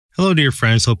Hello, dear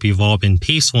friends. Hope you've all been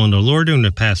peaceful in the Lord during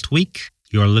the past week.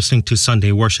 You are listening to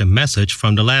Sunday Worship Message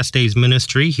from the Last Days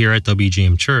Ministry here at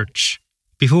WGM Church.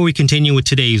 Before we continue with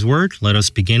today's word, let us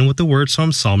begin with the words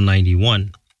from Psalm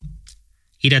 91.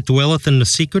 He that dwelleth in the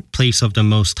secret place of the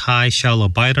Most High shall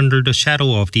abide under the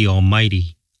shadow of the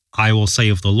Almighty. I will say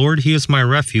of the Lord, He is my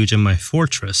refuge and my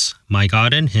fortress. My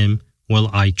God, in Him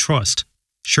will I trust.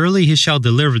 Surely He shall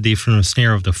deliver thee from the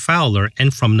snare of the fowler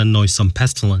and from the noisome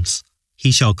pestilence.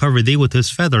 He shall cover thee with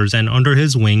His feathers, and under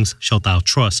His wings shalt thou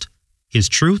trust. His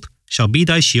truth shall be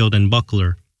thy shield and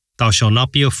buckler. Thou shalt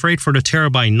not be afraid for the terror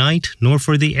by night, nor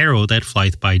for the arrow that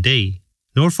flieth by day,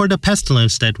 nor for the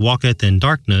pestilence that walketh in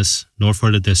darkness, nor for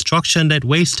the destruction that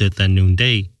wasteth at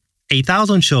noonday.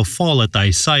 1,000 shall fall at thy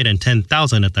side, and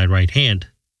 10,000 at thy right hand,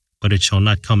 but it shall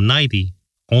not come nigh thee.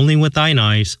 Only with thine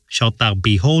eyes shalt thou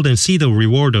behold and see the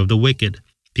reward of the wicked,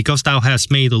 because thou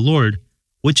hast made the Lord,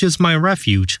 which is my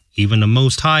refuge, even the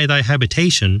Most High thy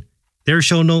habitation. There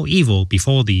shall no evil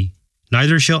befall thee,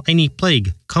 neither shall any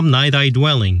plague come nigh thy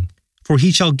dwelling. For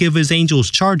He shall give His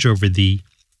angels charge over thee,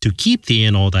 to keep thee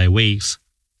in all thy ways.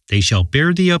 They shall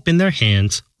bear thee up in their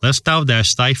hands, lest thou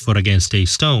dash thy foot against a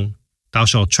stone. Thou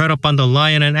shalt tread upon the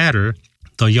lion and adder,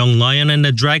 the young lion and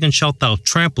the dragon shalt thou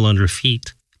trample under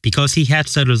feet. Because He hath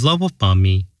set His love upon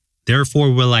me,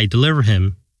 therefore will I deliver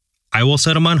him. I will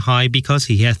set him on high, because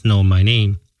he hath known my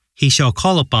name. He shall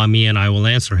call upon me, and I will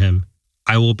answer him.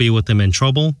 I will be with him in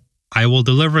trouble. I will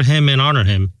deliver him and honor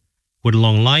him. With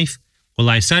long life will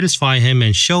I satisfy him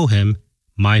and show him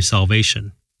my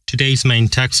salvation. Today's main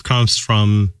text comes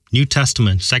from New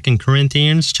Testament, 2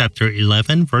 Corinthians chapter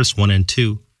 11, verse 1 and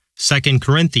 2. 2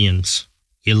 Corinthians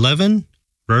 11,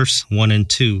 verse 1 and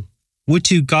 2. Would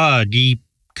to God ye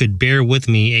could bear with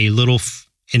me a little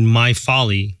in my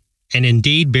folly, and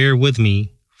indeed bear with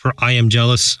me, for I am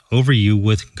jealous over you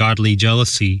with godly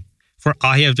jealousy. For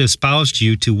I have espoused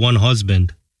you to one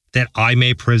husband, that I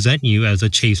may present you as a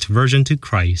chaste virgin to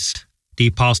Christ. The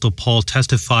Apostle Paul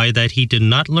testified that he did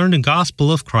not learn the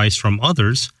gospel of Christ from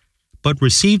others, but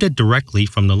received it directly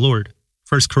from the Lord.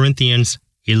 1 Corinthians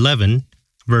 11,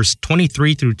 verse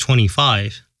 23 through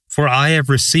 25. For I have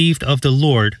received of the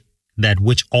Lord that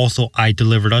which also I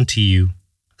delivered unto you,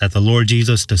 that the Lord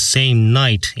Jesus, the same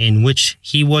night in which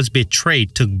He was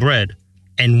betrayed, took bread,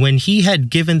 and when He had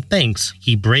given thanks,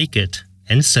 He brake it,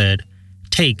 and said,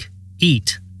 Take,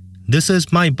 eat, this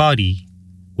is my body,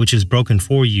 which is broken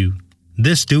for you.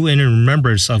 This do in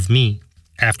remembrance of me.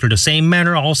 After the same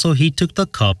manner also He took the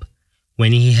cup,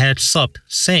 when He had supped,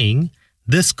 saying,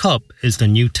 This cup is the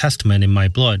New Testament in my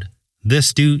blood.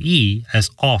 This do ye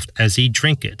as oft as ye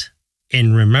drink it,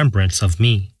 in remembrance of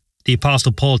me. The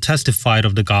Apostle Paul testified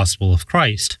of the gospel of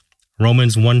Christ.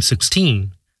 Romans 1:16.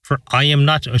 For I am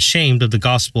not ashamed of the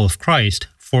gospel of Christ,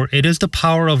 for it is the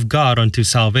power of God unto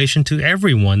salvation to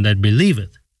everyone that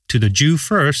believeth, to the Jew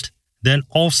first, then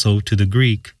also to the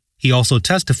Greek. He also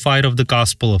testified of the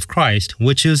gospel of Christ,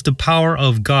 which is the power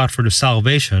of God for the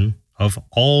salvation of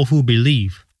all who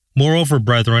believe. Moreover,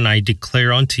 brethren, I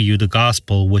declare unto you the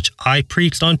gospel which I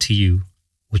preached unto you,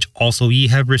 which also ye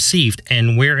have received,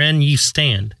 and wherein ye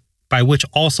stand, by which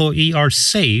also ye are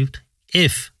saved,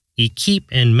 if ye keep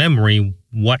in memory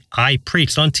what I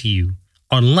preached unto you,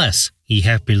 unless ye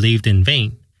have believed in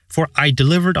vain. For I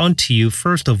delivered unto you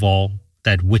first of all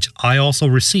that which I also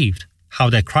received, how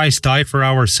that Christ died for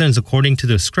our sins according to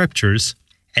the Scriptures,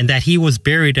 and that He was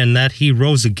buried, and that He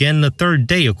rose again the third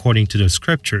day according to the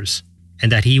Scriptures, and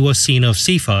that He was seen of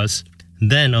Cephas,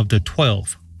 then of the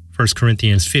 12. 1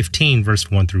 Corinthians 15,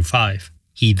 verse 1 through 5.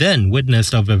 He then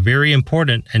witnessed of a very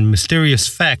important and mysterious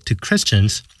fact to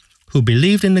Christians who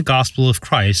believed in the gospel of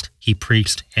Christ He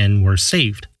preached and were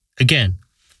saved. Again,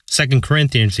 2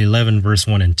 Corinthians 11, verse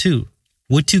 1 and 2.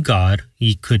 Would to God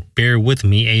ye could bear with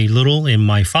me a little in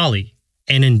my folly,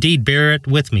 and indeed bear it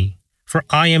with me. For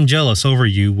I am jealous over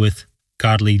you with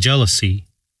godly jealousy.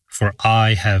 For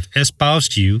I have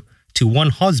espoused you to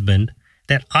one husband,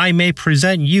 that I may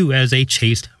present you as a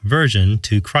chaste virgin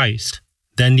to Christ.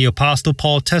 Then the Apostle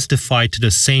Paul testified to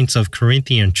the saints of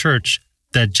Corinthian church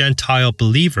that Gentile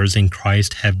believers in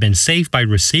Christ have been saved by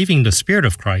receiving the Spirit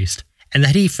of Christ, and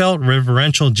that he felt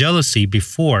reverential jealousy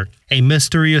before a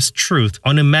mysterious truth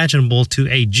unimaginable to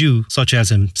a Jew such as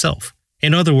himself.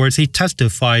 In other words, he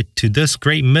testified to this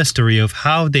great mystery of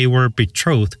how they were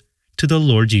betrothed to the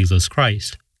Lord Jesus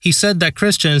Christ. He said that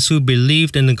Christians who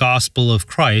believed in the gospel of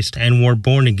Christ and were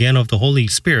born again of the Holy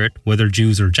Spirit, whether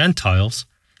Jews or Gentiles,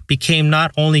 became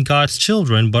not only God's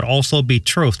children but also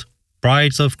betrothed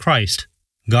brides of Christ,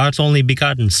 God's only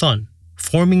begotten Son,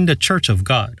 forming the church of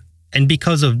God. And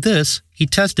because of this, he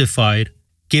testified,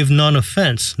 Give none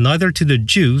offense, neither to the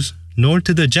Jews, nor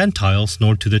to the Gentiles,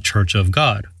 nor to the church of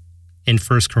God. In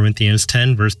 1 Corinthians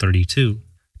 10, verse 32.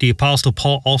 The Apostle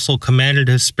Paul also commanded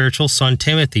his spiritual son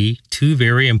Timothy two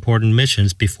very important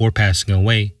missions before passing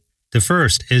away. The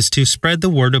first is to spread the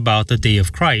word about the day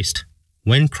of Christ,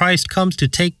 when Christ comes to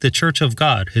take the church of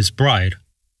God, his bride,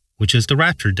 which is the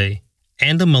Rapture day,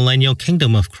 and the Millennial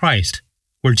Kingdom of Christ,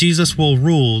 where Jesus will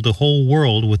rule the whole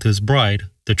world with his bride,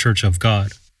 the church of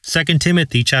God. 2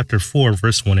 Timothy chapter 4,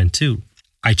 verse 1 and 2.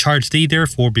 I charge thee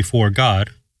therefore before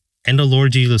God and the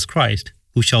Lord Jesus Christ,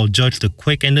 who shall judge the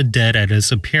quick and the dead at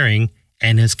his appearing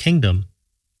and his kingdom.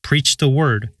 Preach the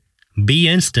word. Be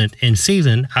instant in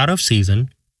season, out of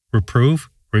season. Reprove,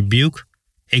 rebuke,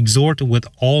 exhort with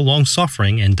all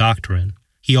longsuffering and doctrine.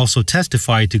 He also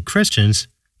testified to Christians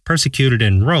persecuted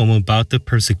in Rome about the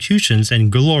persecutions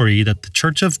and glory that the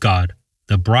church of God,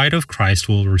 the bride of Christ,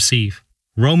 will receive.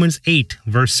 Romans 8,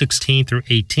 verse 16 through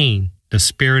 18. The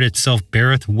Spirit itself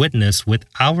beareth witness with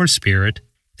our spirit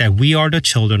that we are the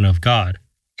children of God.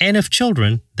 And if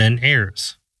children, then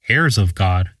heirs, heirs of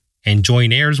God, and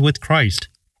joint heirs with Christ,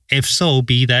 if so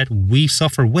be that we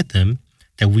suffer with him,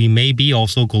 that we may be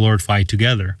also glorified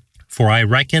together. For I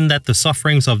reckon that the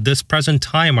sufferings of this present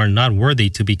time are not worthy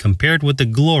to be compared with the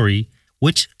glory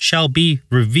which shall be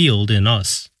revealed in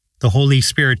us. The Holy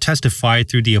Spirit testified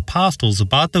through the apostles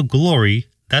about the glory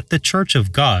that the church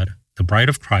of God, the bride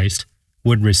of Christ,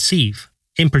 would receive.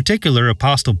 In particular,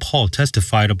 Apostle Paul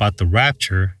testified about the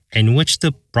rapture, in which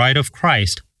the bride of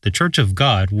Christ, the church of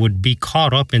God, would be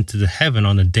caught up into the heaven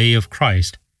on the day of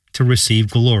Christ to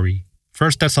receive glory.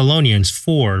 1 Thessalonians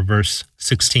 4, verse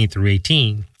 16 through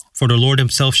 18. For the Lord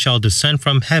himself shall descend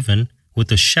from heaven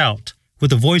with a shout,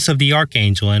 with the voice of the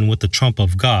archangel, and with the trump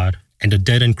of God, and the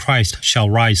dead in Christ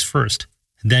shall rise first.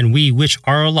 Then we which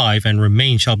are alive and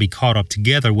remain shall be caught up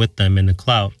together with them in the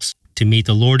clouds, to meet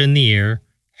the Lord in the air,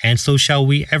 and so shall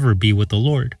we ever be with the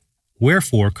Lord.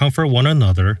 Wherefore comfort one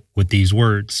another with these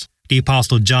words. The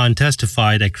Apostle John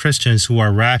testified that Christians who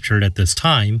are raptured at this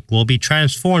time will be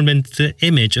transformed into the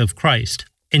image of Christ.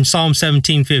 In Psalm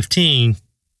 17:15,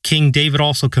 King David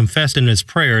also confessed in his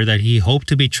prayer that he hoped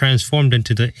to be transformed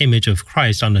into the image of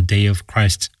Christ on the day of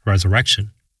Christ's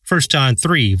resurrection. 1 John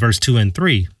 3, verse 2 and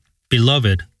 3.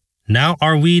 Beloved, now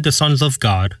are we the sons of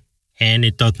God, and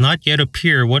it doth not yet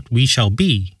appear what we shall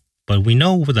be, but we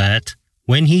know that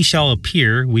when he shall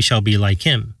appear, we shall be like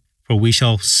him, for we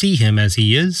shall see him as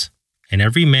he is. And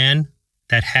every man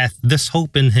that hath this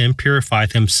hope in him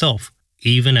purifieth himself,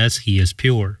 even as he is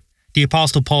pure. The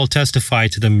Apostle Paul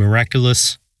testified to the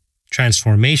miraculous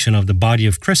transformation of the body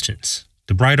of Christians,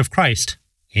 the bride of Christ,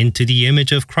 into the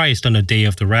image of Christ on the day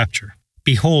of the rapture.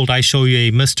 Behold, I show you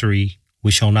a mystery.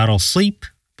 We shall not all sleep,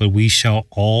 but we shall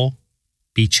all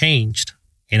be changed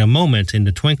in a moment, in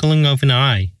the twinkling of an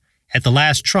eye, at the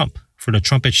last trump. For the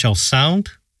trumpet shall sound,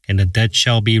 and the dead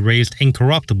shall be raised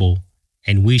incorruptible,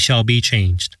 and we shall be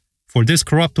changed. For this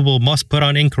corruptible must put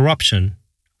on incorruption,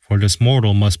 for this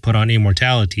mortal must put on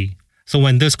immortality. So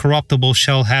when this corruptible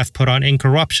shall have put on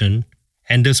incorruption,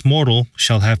 and this mortal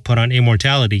shall have put on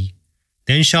immortality,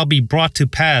 then shall be brought to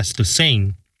pass the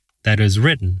saying that is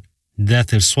written,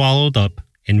 Death is swallowed up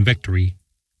in victory.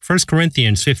 1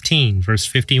 Corinthians 15, verse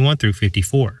 51 through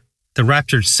 54. The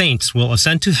raptured saints will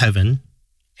ascend to heaven,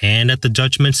 and at the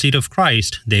judgment seat of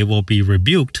Christ they will be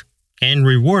rebuked and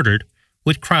rewarded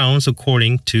with crowns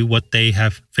according to what they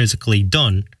have physically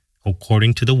done,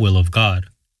 according to the will of God.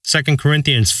 2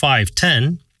 Corinthians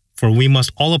 5:10, For we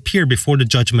must all appear before the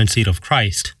judgment seat of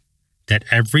Christ, that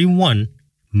every one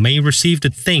may receive the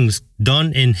things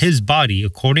done in his body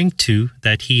according to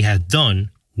that he hath done,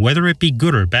 whether it be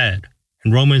good or bad.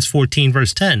 In Romans 14,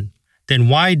 verse 10, Then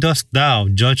why dost thou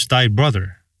judge thy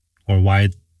brother? Or why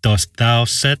dost thou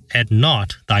set at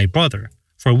naught thy brother?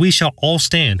 For we shall all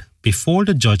stand before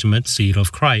the judgment seat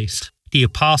of Christ. The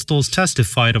apostles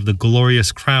testified of the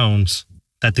glorious crowns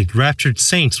that the raptured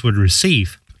saints would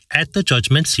receive at the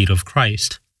judgment seat of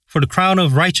Christ. For the crown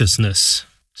of righteousness,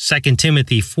 2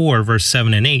 Timothy 4, verse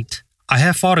 7 and 8, I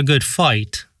have fought a good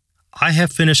fight. I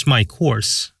have finished my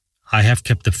course. I have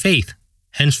kept the faith.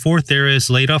 Henceforth there is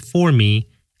laid up for me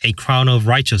a crown of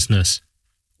righteousness,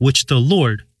 which the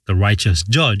Lord, the righteous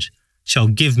judge, shall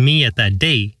give me at that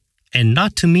day, and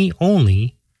not to me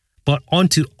only, but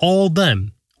unto all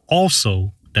them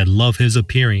also that love his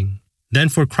appearing. Then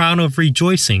for crown of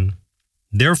rejoicing,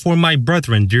 therefore my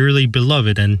brethren dearly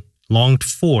beloved and longed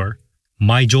for,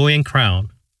 my joy and crown.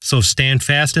 So stand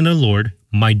fast in the Lord,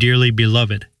 my dearly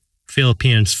beloved.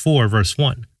 Philippians 4, verse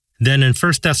 1. Then in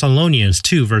 1 Thessalonians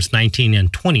 2, verse 19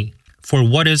 and 20, For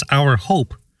what is our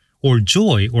hope, or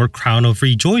joy, or crown of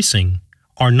rejoicing,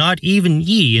 Are not even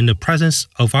ye in the presence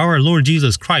of our Lord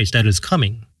Jesus Christ that is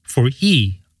coming? For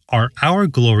ye are our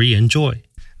glory and joy.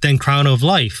 Then crown of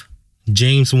life,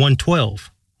 James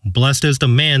 1:12. Blessed is the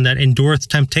man that endureth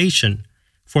temptation,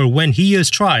 for when he is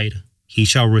tried, he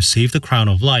shall receive the crown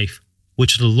of life,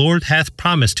 which the Lord hath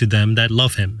promised to them that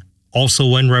love him.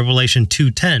 Also in Revelation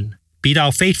 2:10, Be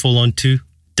thou faithful unto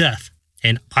death,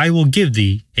 and I will give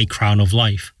thee a crown of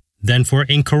life. Then for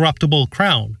incorruptible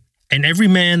crown, and every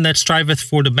man that striveth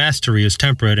for the mastery is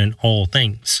temperate in all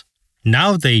things.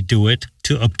 Now they do it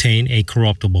to obtain a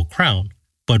corruptible crown,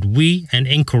 but we an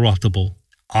incorruptible.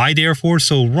 I therefore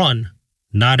so run,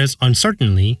 not as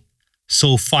uncertainly,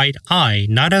 so fight I,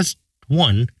 not as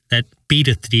one that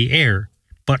beateth the air,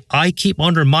 but I keep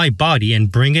under my body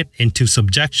and bring it into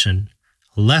subjection,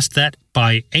 lest that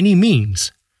by any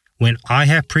means, when I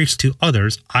have preached to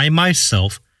others, I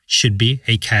myself should be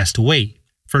a castaway.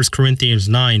 1 Corinthians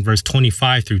 9, verse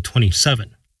 25 through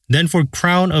 27. Then for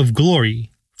crown of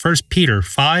glory, 1 Peter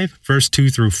 5, verse 2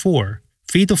 through 4.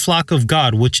 Feed the flock of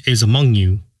God which is among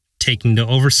you, taking the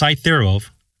oversight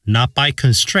thereof, not by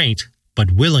constraint,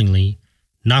 but willingly,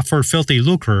 not for filthy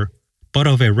lucre, but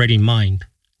of a ready mind.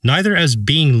 Neither as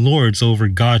being lords over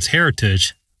God's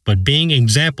heritage, but being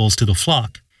examples to the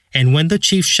flock. And when the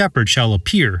chief shepherd shall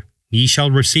appear, ye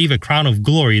shall receive a crown of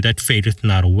glory that fadeth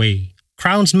not away.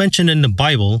 Crowns mentioned in the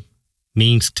Bible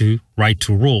means to right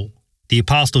to rule. The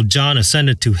Apostle John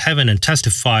ascended to heaven and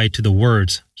testified to the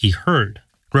words he heard.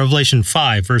 Revelation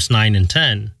 5, verse 9 and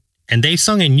 10. And they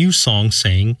sung a new song,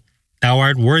 saying, Thou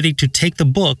art worthy to take the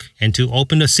book and to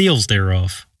open the seals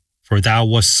thereof. For thou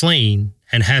wast slain,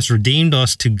 and hast redeemed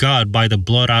us to God by the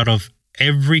blood out of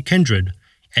every kindred,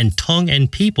 and tongue,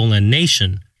 and people, and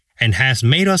nation, and hast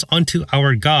made us unto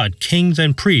our God kings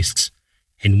and priests,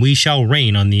 and we shall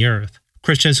reign on the earth.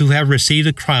 Christians who have received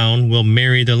the crown will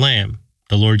marry the Lamb,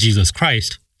 the Lord Jesus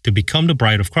Christ, to become the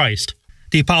bride of Christ.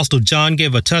 The Apostle John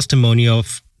gave a testimony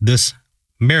of this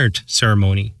marriage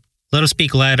ceremony. Let us be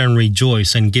glad and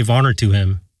rejoice and give honor to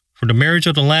him. For the marriage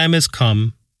of the Lamb is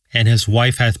come, and his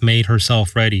wife hath made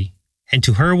herself ready. And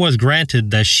to her was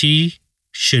granted that she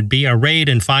should be arrayed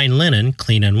in fine linen,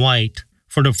 clean and white.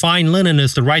 For the fine linen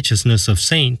is the righteousness of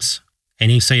saints. And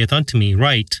he saith unto me,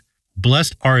 Right,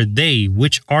 blessed are they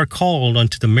which are called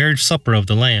unto the marriage supper of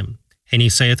the Lamb. And he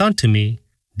saith unto me,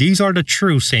 These are the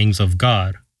true sayings of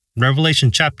God.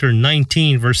 Revelation chapter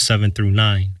 19, verse 7 through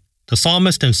 9. The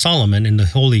psalmist and Solomon in the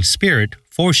Holy Spirit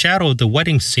foreshadowed the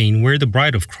wedding scene where the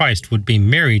bride of Christ would be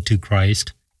married to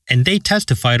Christ, and they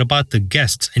testified about the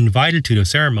guests invited to the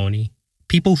ceremony.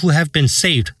 People who have been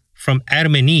saved from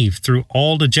Adam and Eve through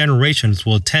all the generations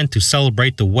will attend to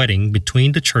celebrate the wedding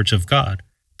between the Church of God,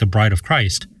 the bride of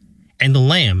Christ, and the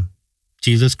Lamb,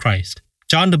 Jesus Christ.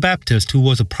 John the Baptist, who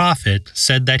was a prophet,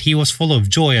 said that he was full of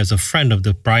joy as a friend of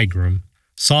the bridegroom.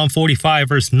 Psalm 45,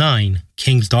 verse 9,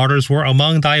 King's daughters were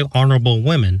among thy honorable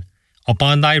women.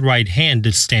 Upon thy right hand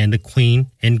did stand the queen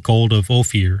in gold of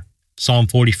Ophir. Psalm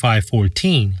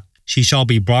 45:14, She shall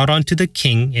be brought unto the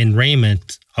king in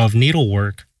raiment of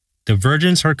needlework. The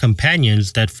virgins her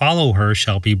companions that follow her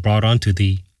shall be brought unto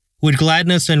thee. With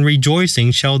gladness and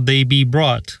rejoicing shall they be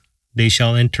brought. They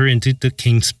shall enter into the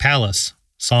king's palace.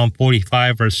 Psalm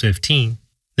 45, verse 15.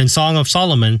 Then Song of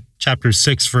Solomon, chapter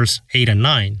 6, verse 8 and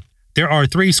 9. There are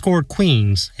 80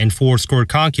 queens, and 80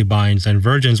 concubines, and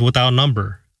virgins without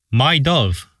number. My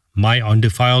dove, my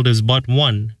undefiled, is but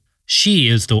one. She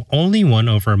is the only one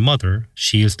of her mother.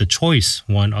 She is the choice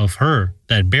one of her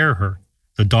that bare her.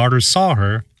 The daughters saw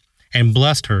her, and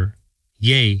blessed her.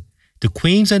 Yea, the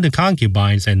queens and the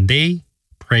concubines, and they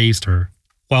praised her.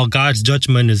 While God's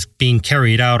judgment is being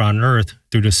carried out on earth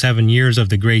through the 7 years of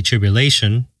the Great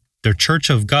Tribulation, the Church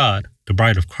of God, the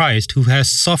bride of Christ, who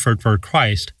has suffered for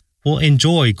Christ, will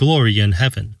enjoy glory in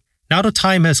heaven. Now the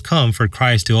time has come for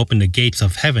Christ to open the gates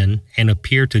of heaven and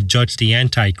appear to judge the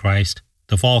Antichrist,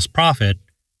 the false prophet,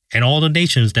 and all the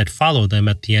nations that follow them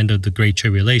at the end of the Great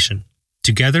Tribulation,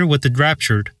 together with the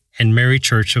raptured and married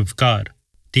Church of God.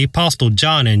 The Apostle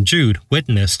John and Jude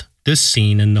witnessed this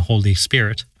scene in the Holy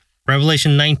Spirit.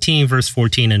 Revelation 19, verse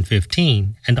 14 and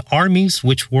 15, And the armies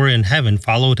which were in heaven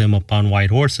followed him upon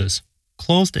white horses,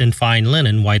 clothed in fine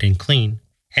linen, white and clean.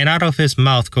 And out of his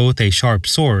mouth goeth a sharp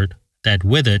sword, that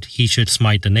with it he should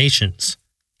smite the nations.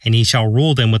 And he shall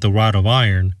rule them with a rod of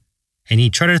iron. And he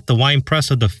treadeth the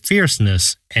winepress of the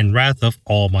fierceness and wrath of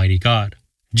Almighty God.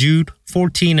 Jude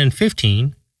 14 and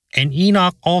 15, And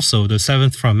Enoch also, the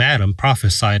seventh from Adam,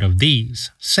 prophesied of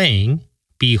these, saying,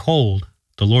 Behold,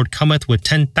 the Lord cometh with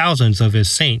 10,000s of his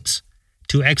saints,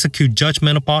 to execute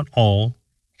judgment upon all,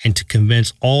 and to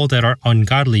convince all that are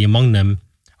ungodly among them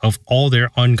of all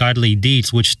their ungodly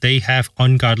deeds which they have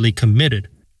ungodly committed,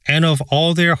 and of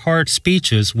all their hard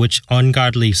speeches which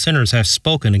ungodly sinners have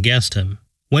spoken against him.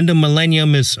 When the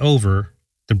millennium is over,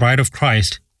 the bride of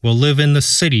Christ will live in the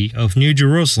city of New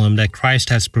Jerusalem that Christ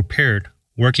has prepared,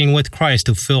 working with Christ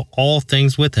to fill all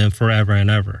things with him forever and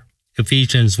ever.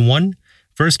 Ephesians 1,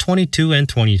 verse 22 and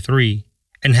 23,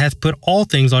 and hath put all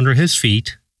things under his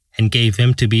feet, and gave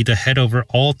him to be the head over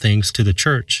all things to the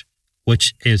church,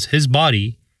 which is his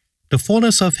body, the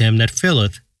fullness of him that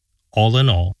filleth all in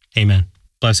all. Amen.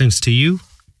 Blessings to you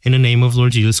in the name of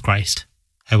Lord Jesus Christ.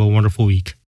 Have a wonderful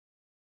week.